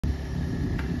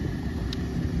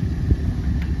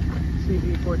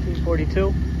CB1442,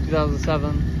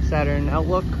 2007 Saturn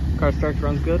Outlook. Car starts,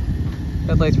 runs good.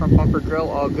 Headlights, front bumper, grill,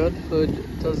 all good.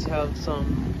 Hood does have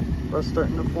some rust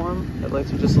starting to form.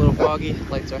 Headlights are just a little foggy.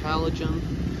 Lights are halogen.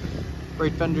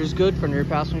 Right fender's good. Front rear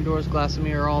passenger doors, glass and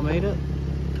mirror all made it.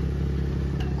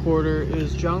 Quarter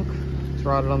is junk. It's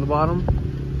rotted on the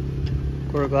bottom.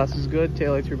 Quarter glass is good.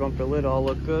 Taillights, rear bumper, lid all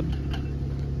look good.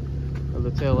 The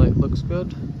taillight looks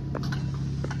good.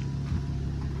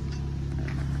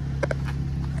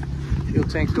 Fuel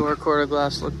tank door, quarter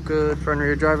glass look good. Front and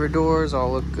rear driver doors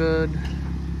all look good.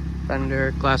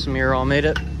 Fender, glass and mirror all made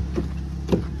it.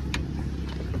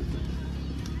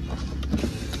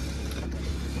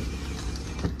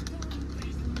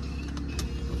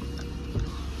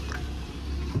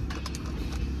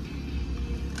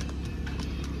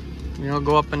 You know,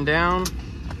 go up and down.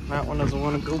 That one doesn't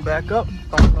want to go back up.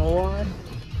 Don't know why.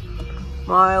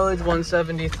 Mileage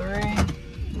 173.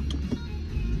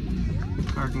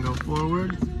 Car can go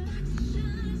forward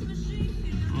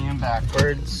and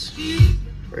backwards.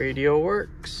 Radio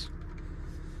works.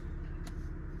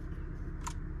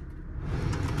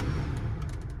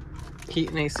 Heat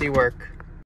and AC work.